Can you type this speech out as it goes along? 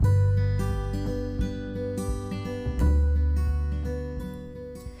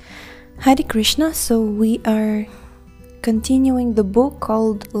Hare Krishna. So we are continuing the book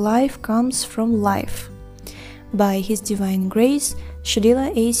called Life Comes from Life by His Divine Grace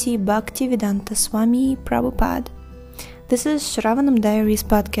Srila A.C. Bhaktivedanta Swami Prabhupada. This is Shravanam Diaries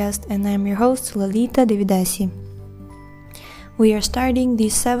podcast and I am your host Lalita Devidasi. We are starting the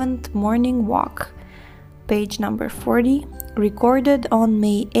 7th morning walk, page number 40, recorded on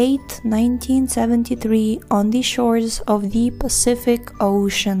May 8, 1973 on the shores of the Pacific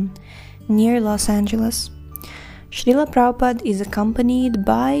Ocean near Los Angeles. Srila Prabhupada is accompanied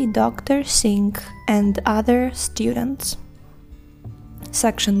by Dr. Singh and other students.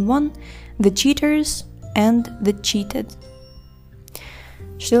 Section 1. The Cheaters and the Cheated.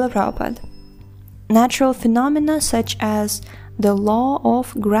 Srila Prabhupada. Natural phenomena such as the law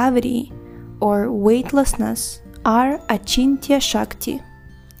of gravity or weightlessness are achintya shakti,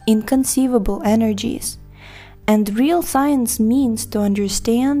 inconceivable energies, and real science means to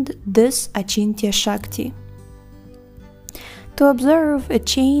understand this achintya shakti. To observe a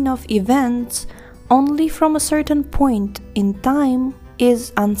chain of events only from a certain point in time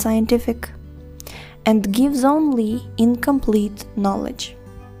is unscientific and gives only incomplete knowledge.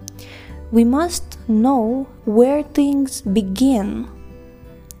 We must know where things begin.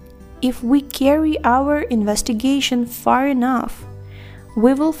 If we carry our investigation far enough,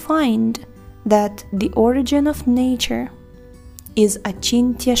 we will find that the origin of nature is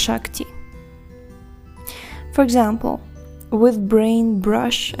achintya shakti. For example, with brain,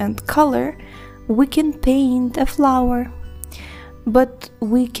 brush, and color, we can paint a flower, but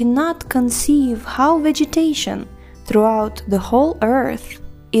we cannot conceive how vegetation throughout the whole earth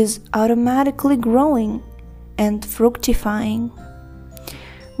is automatically growing and fructifying.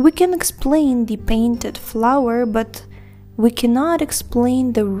 We can explain the painted flower, but we cannot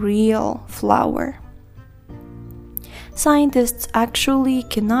explain the real flower. Scientists actually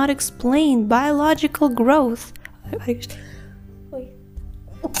cannot explain biological growth.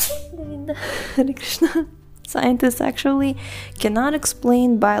 Scientists actually cannot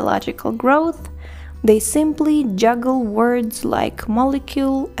explain biological growth. They simply juggle words like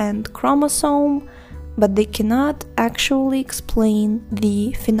molecule and chromosome, but they cannot actually explain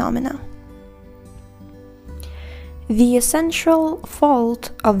the phenomena. The essential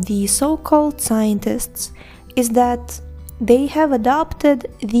fault of the so-called scientists is that they have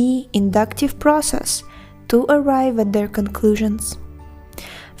adopted the inductive process to arrive at their conclusions.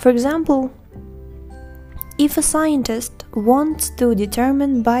 For example, if a scientist wants to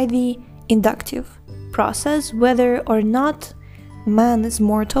determine by the inductive process whether or not man is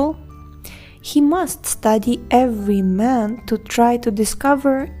mortal, he must study every man to try to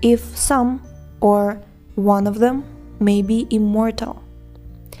discover if some or one of them may be immortal.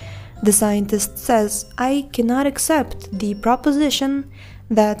 The scientist says, I cannot accept the proposition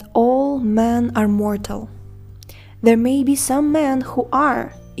that all men are mortal. There may be some men who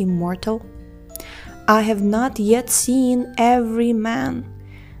are immortal. I have not yet seen every man.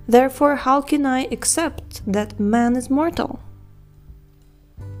 Therefore, how can I accept that man is mortal?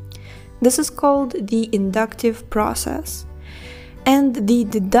 This is called the inductive process. And the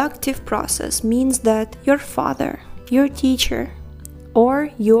deductive process means that your father, your teacher, or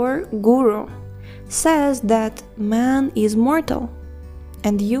your guru says that man is mortal,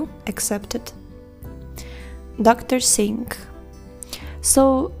 and you accept it. Dr. Singh.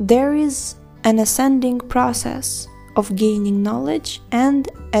 So there is an ascending process of gaining knowledge and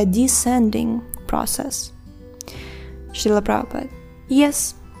a descending process. Srila Prabhupada.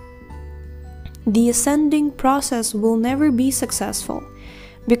 Yes, the ascending process will never be successful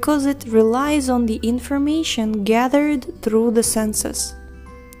because it relies on the information gathered through the senses,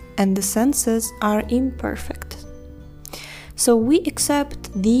 and the senses are imperfect. So we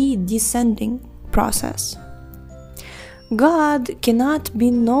accept the descending process. God cannot be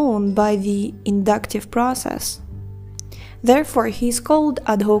known by the inductive process. Therefore, he is called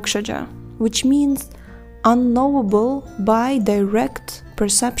adhokshaja, which means unknowable by direct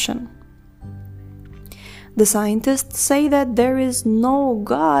perception. The scientists say that there is no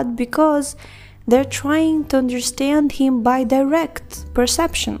God because they're trying to understand him by direct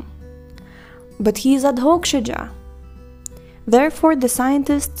perception. But he is adhokshaja. Therefore, the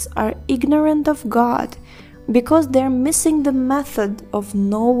scientists are ignorant of God because they're missing the method of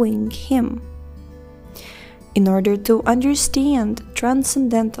knowing him. In order to understand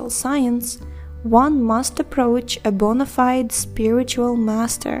transcendental science, one must approach a bona fide spiritual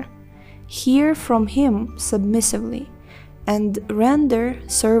master, hear from him submissively, and render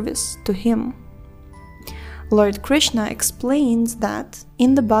service to him. Lord Krishna explains that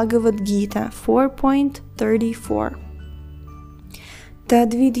in the Bhagavad Gita 4.34,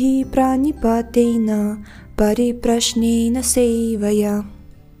 Tadvidhi pranipatena pariprashnena sevaya.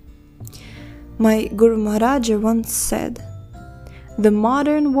 My Guru Maharaja once said, "The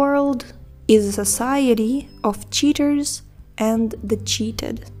modern world is a society of cheaters and the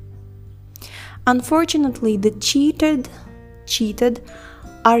cheated." Unfortunately, the cheated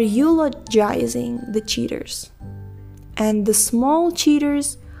are eulogizing the cheaters, and the small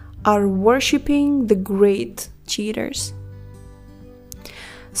cheaters are worshipping the great cheaters.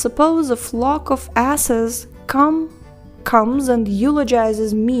 Suppose a flock of asses comes and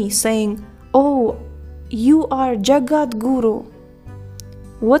eulogizes me, saying, "Oh, you are Jagat Guru."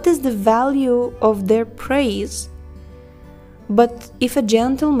 What is the value of their praise? But if a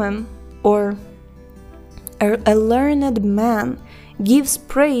gentleman or a learned man gives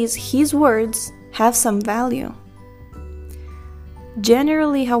praise, his words have some value.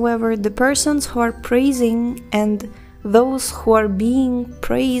 Generally, however, the persons who are praising and those who are being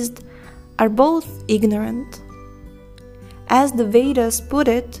praised are both ignorant. As the Vedas put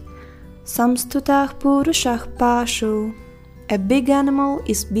it, Samstutah Purushah Pashu, a big animal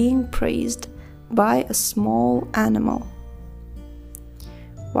is being praised by a small animal.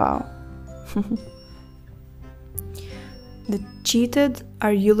 Wow. The cheated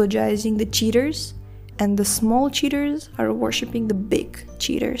are eulogizing the cheaters, and the small cheaters are worshipping the big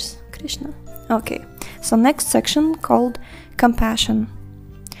cheaters. Krishna. Okay, so next section called compassion.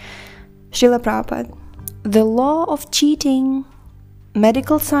 Srila Prabhupada. The law of cheating,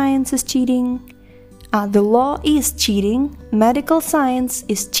 medical science is cheating. The law is cheating, medical science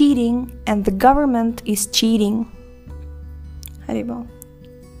is cheating, and the government is cheating. Haribol.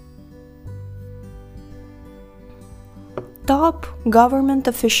 Top government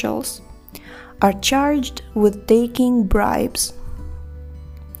officials are charged with taking bribes.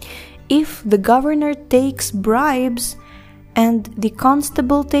 If the governor takes bribes and the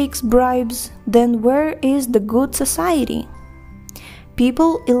constable takes bribes, then where is the good society?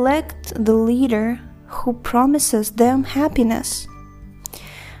 People elect the leader who promises them happiness.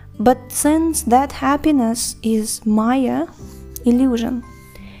 But since that happiness is Maya, illusion,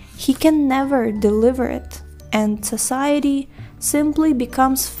 he can never deliver it, and society simply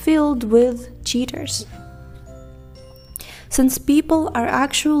becomes filled with cheaters. Since people are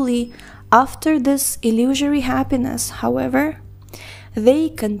actually after this illusory happiness, however, they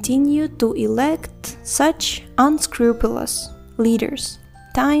continue to elect such unscrupulous leaders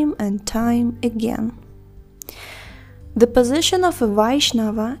time and time again. The position of a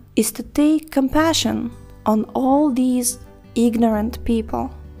Vaishnava is to take compassion on all these ignorant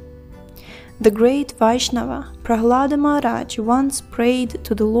people. The great Vaishnava, Prahlada Maharaj, once prayed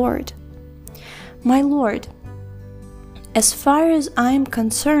to the Lord, "My Lord, as far as I am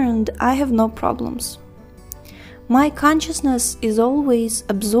concerned, I have no problems. My consciousness is always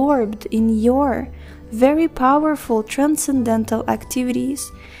absorbed in your very powerful transcendental activities,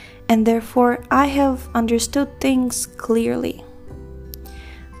 and therefore I have understood things clearly.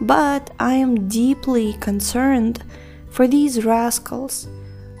 But I am deeply concerned for these rascals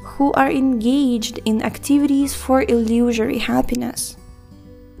who are engaged in activities for illusory happiness.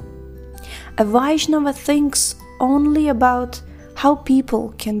 A Vaishnava thinks only about how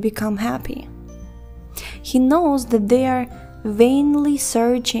people can become happy. He knows that they are vainly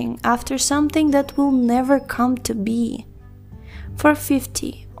searching after something that will never come to be. For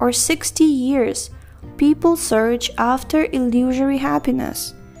 50 or 60 years, people search after illusory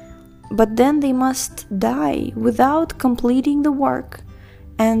happiness, but then they must die without completing the work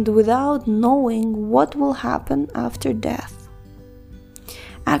and without knowing what will happen after death.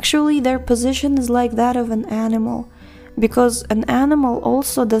 Actually, their position is like that of an animal, because an animal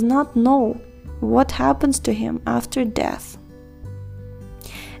also does not know what happens to him after death.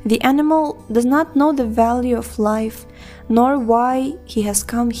 The animal does not know the value of life, nor why he has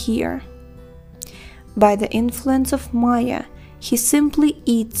come here. By the influence of Maya, he simply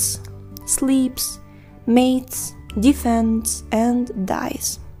eats, sleeps, mates, defends, and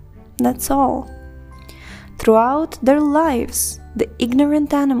dies. That's all. Throughout their lives, the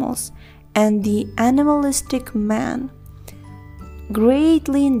ignorant animals and the animalistic man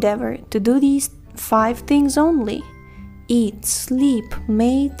greatly endeavor to do these 5 things only: eat, sleep,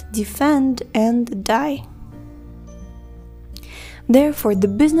 mate, defend, and die. Therefore,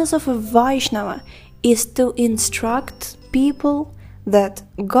 the business of a Vaishnava is to instruct people that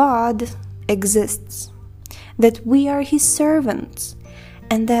God exists, that we are His servants,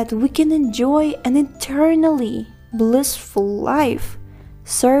 and that we can enjoy an eternally blissful life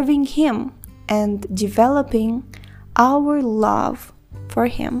serving Him and developing our love for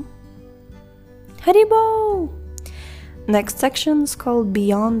Him. Haribol! Next section is called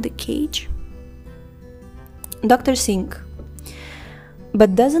Beyond the Cage. Dr. Singh.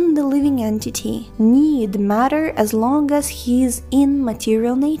 But doesn't the living entity need matter as long as he is in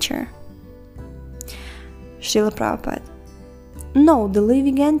material nature? Srila Prabhupada. No, the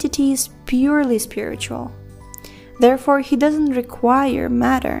living entity is purely spiritual. Therefore, he doesn't require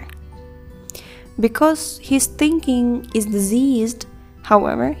matter. Because his thinking is diseased,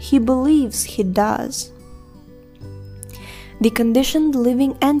 however, he believes he does. The conditioned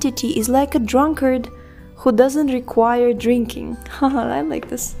living entity is like a drunkard who doesn't require drinking. I like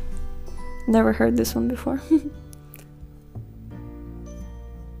this. Never heard this one before.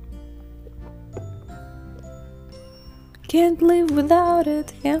 Can't live without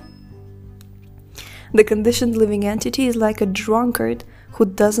it, yeah? The conditioned living entity is like a drunkard who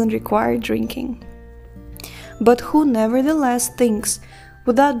doesn't require drinking, but who nevertheless thinks,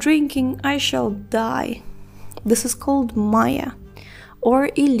 without drinking I shall die. This is called Maya, or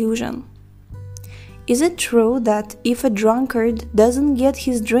illusion. Is it true that if a drunkard doesn't get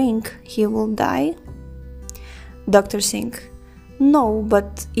his drink, he will die? Dr. Singh. No,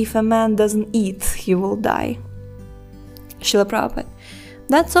 but if a man doesn't eat, he will die. Srila Prabhupada.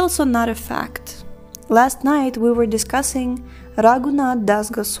 That's also not a fact. Last night we were discussing Raghunath Das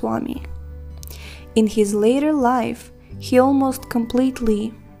Goswami. In his later life, he almost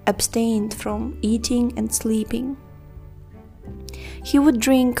completely abstained from eating and sleeping. He would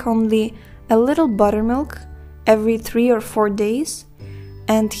drink only a little buttermilk every 3 or 4 days,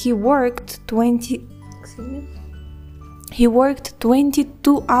 and he worked 22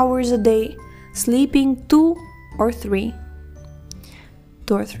 hours a day, sleeping 2 or 3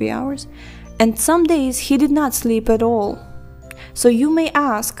 hours, and some days he did not sleep at all. So you may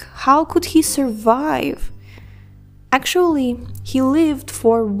ask, how could he survive? Actually, he lived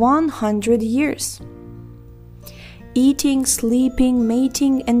for 100 years. Eating, sleeping,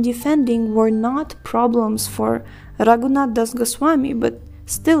 mating, and defending were not problems for Raghunath Das Goswami, but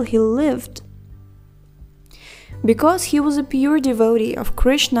still he lived. Because he was a pure devotee of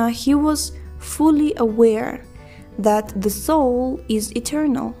Krishna, he was fully aware that the soul is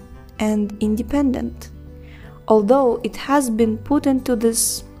eternal and independent, although it has been put into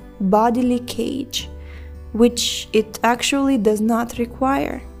this bodily cage, which it actually does not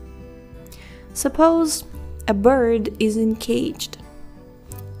require. Suppose a bird is encaged.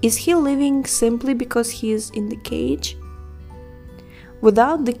 Is he living simply because he is in the cage?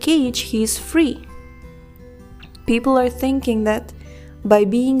 Without the cage, he is free. People are thinking that by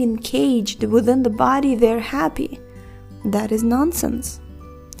being encaged within the body, they're happy. That is nonsense.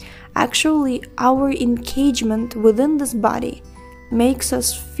 Actually, our encagement within this body makes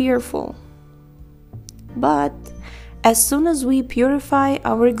us fearful. But as soon as we purify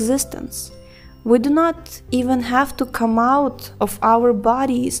our existence, we do not even have to come out of our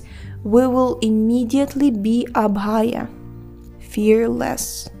bodies. We will immediately be abhaya,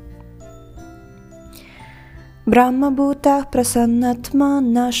 fearless. Brahma bhutah prasannatma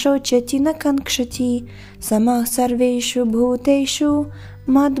na shochati na kankshati samah sarveshu bhuteshu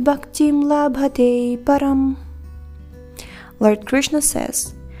mad bhaktim labhate param. Lord Krishna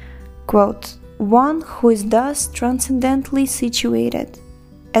says, quote, one who is thus transcendently situated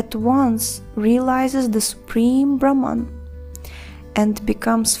at once realizes the supreme Brahman and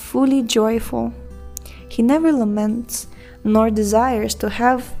becomes fully joyful. He never laments nor desires to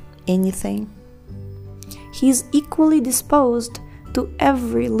have anything. He is equally disposed to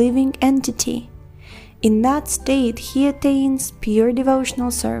every living entity. In that state, he attains pure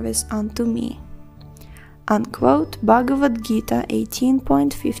devotional service unto me. Unquote, Bhagavad Gita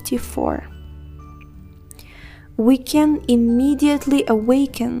 18.54. We can immediately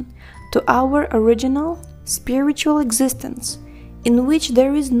awaken to our original spiritual existence, in which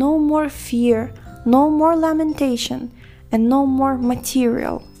there is no more fear, no more lamentation, and no more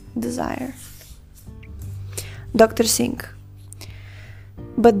material desire. Dr. Singh.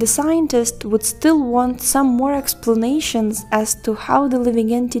 But the scientist would still want some more explanations as to how the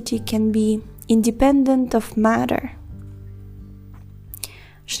living entity can be independent of matter.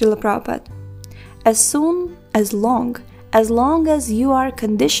 Srila Prabhupada. As long as you are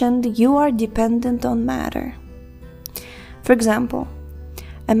conditioned, you are dependent on matter. For example,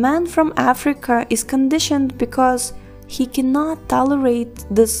 a man from Africa is conditioned because he cannot tolerate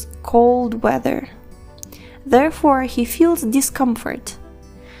this cold weather. Therefore, he feels discomfort.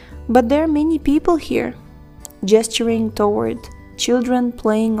 But there are many people here, gesturing toward children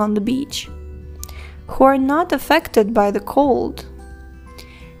playing on the beach, who are not affected by the cold.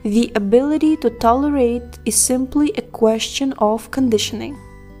 The ability to tolerate is simply a question of conditioning.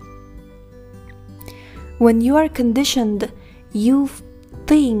 When you are conditioned, you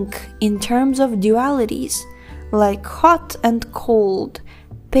think in terms of dualities, like hot and cold,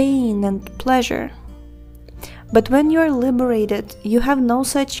 pain and pleasure. But when you are liberated, you have no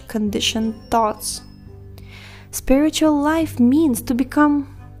such conditioned thoughts. Spiritual life means to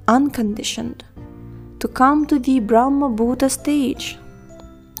become unconditioned, to come to the Brahma Bhuta stage.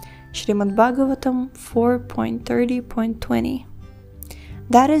 Srimad Bhagavatam 4.30.20.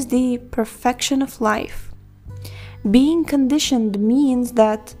 That is the perfection of life. Being conditioned means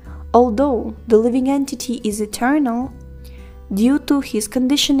that although the living entity is eternal, due to his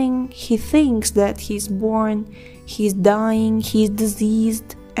conditioning, he thinks that he's born, he's dying, he's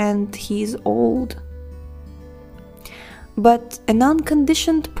diseased, and he's old. But an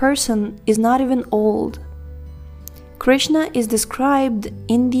unconditioned person is not even old. Krishna is described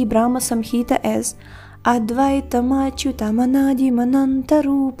in the Brahma Samhita as Advaitam Achyutam Anadim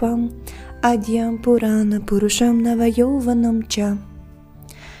Anantarupam Adyam Purana Purusham Navayovanam Cha.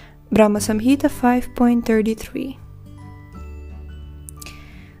 Brahma Samhita 5.33.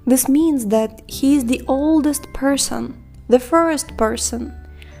 This means that he is the oldest person, the first person,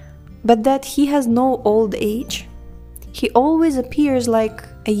 but that he has no old age. He always appears like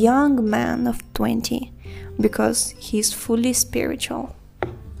a young man of 20 because he is fully spiritual.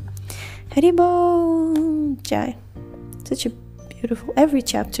 Haribol Jai. Such a beautiful, every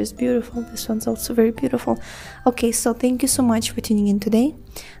chapter is beautiful. This one's also very beautiful. Okay, so thank you so much for tuning in today.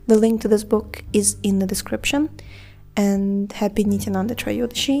 The link to this book is in the description. And happy Nityananda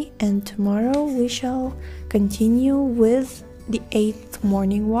Trayodashi. And tomorrow we shall continue with the 8th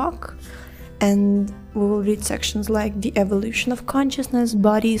morning walk. And we will read sections like the evolution of consciousness,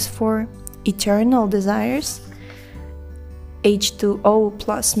 bodies for eternal desires, H2O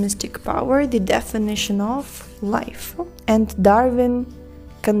plus mystic power, the definition of life, and Darwin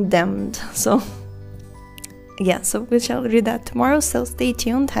condemned. So we shall read that tomorrow, so stay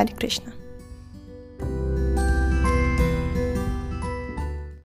tuned. Hare Krishna.